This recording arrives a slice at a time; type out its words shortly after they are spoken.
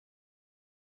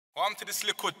Arm to this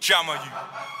little jammer, you.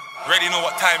 Already know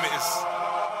what time it is.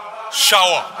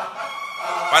 Shower.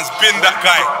 Man's been that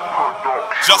guy.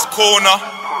 Just corner.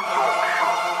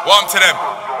 Warm to them.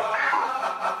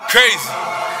 Crazy.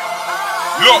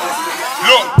 Look.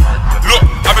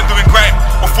 I've been doing great.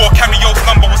 Before Cameo's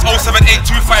number was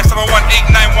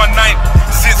 07825718919.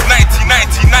 Since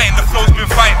 1999, the flow's been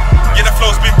fine. Yeah, the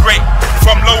flow's been great.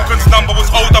 From Logan's number was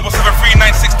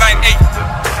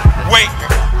 077399698. Wait,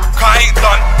 I ain't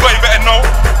done, but you better know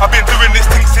I've been doing this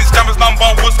thing since Jammer's number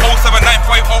was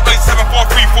 07958087441.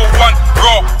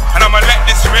 Raw, and I'ma let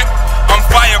this rip. I'm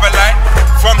fire alight.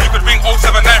 From you could ring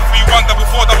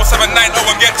 07931447790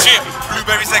 and get chip.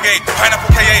 Blueberries again, pineapple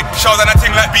KA, shout down a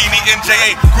thing like Beanie in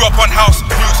JA. Grew up on house,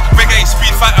 roots, reggae,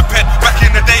 speed fighter pet. Back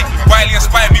in the day, Wiley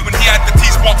inspired me when he had the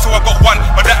T-Spark, so I got one,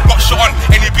 but that got shot on.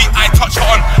 Any beat I touch her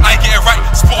on, I get it right,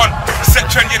 spot on. Set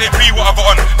trend, yeah, they be what I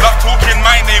got on. Love talking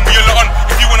my name, you lot on.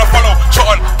 If you wanna follow,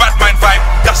 shot on. Bad mind vibe,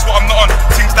 that's what I'm not on.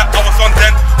 Things that I was on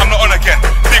then, I'm not on again.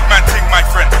 Big man ting, my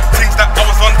friend. Things that I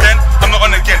was on then, I'm not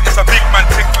on again. It's a big man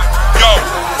ting. Yo,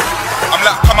 I'm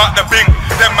like, come out the bing.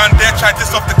 Them man there try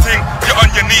this off the ting. You're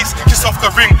on your knees, kiss off the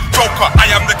ring. Joker, I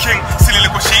am the king. Silly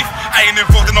little chief, I ain't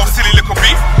involved in no silly little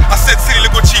beef. I said silly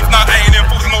little chief, now I ain't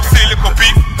involved in no silly little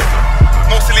beef.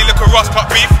 No silly little Ross cut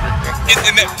beef.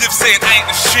 Internet div saying I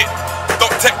ain't the shit.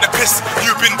 Don't take the piss,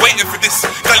 you've been waiting for this.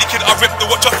 Gully kid, I rip the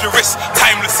watch off your wrist.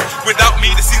 Timeless, without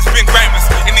me the scene's been grimeless.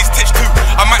 In these tits too,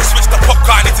 I might switch the pop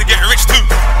car, I need to get rich too.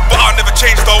 But I'll never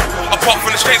change though, apart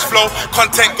from the strange flow.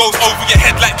 Content goes over your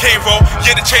head like K-roll.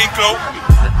 Yeah, the chain glow,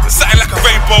 something like a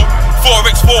rainbow.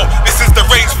 4x4, this is the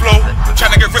range flow.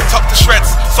 Trying to get ripped up to shreds,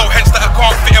 so hence that I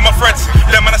can't fit in my threads.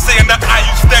 Them man are saying that I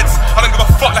use deads. I don't give a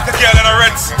fuck like a girl in a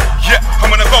reds. Yeah, I'm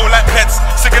gonna go like pets.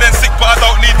 Sicker than sick, but I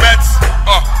don't need meds.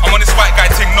 I'm on this white guy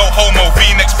thing, no homo.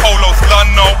 V-necks, polos,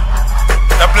 done no.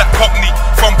 The black cockney,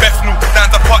 from Bethnal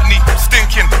down to Putney.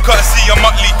 Stinking, courtesy of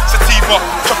Muttley. Sativa,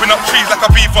 chopping up trees like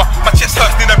a beaver. My chest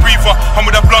hurts, need a breather. I'm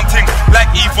with a blunting, like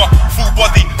Eva. Full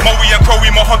body, Moe and Crowy,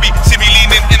 my hobby. See me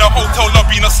leaning in a hotel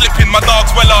lobby, not slipping. My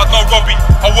dog's well hard, no Robbie.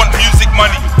 I want music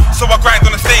money, so I grind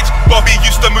on the stage. Bobby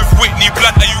used to move Whitney,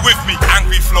 blood, are you with me?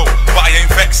 Angry flow, but I ain't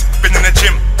vexed. Been in the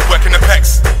gym, working the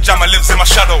pecs. Jammer lives in my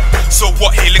shadow, so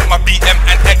what? He linked my BM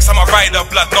and X. I'm a rider,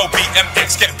 blood, no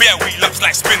BMX. Get bare wheel ups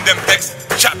like spin them decks.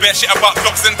 Chat bare shit about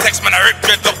dogs and text. Man, I rip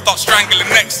dreadlock, start strangling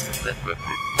necks.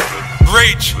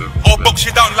 Rage, I'll box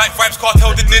you down like Ribz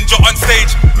Cartel did Ninja on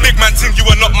stage. Big man ting, you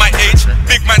are not my age.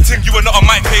 Big man ting, you are not on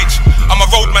my page. I'm a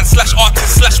roadman slash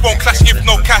artist slash won't clash if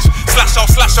no cash. Slash I'll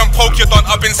slash and poke you done.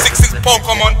 I've been sick since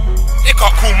Pokemon. They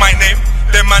can't call my name.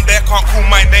 Them man there can't call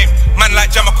my name. Man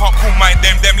like Jammer can't call my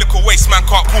name. Them little waste man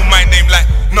can't call my name.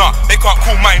 Like, nah, they can't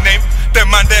call my name.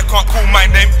 Them man there can't call my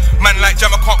name. Man like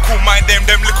Jammer can't call my name.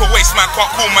 Them little waste man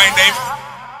can't call my name.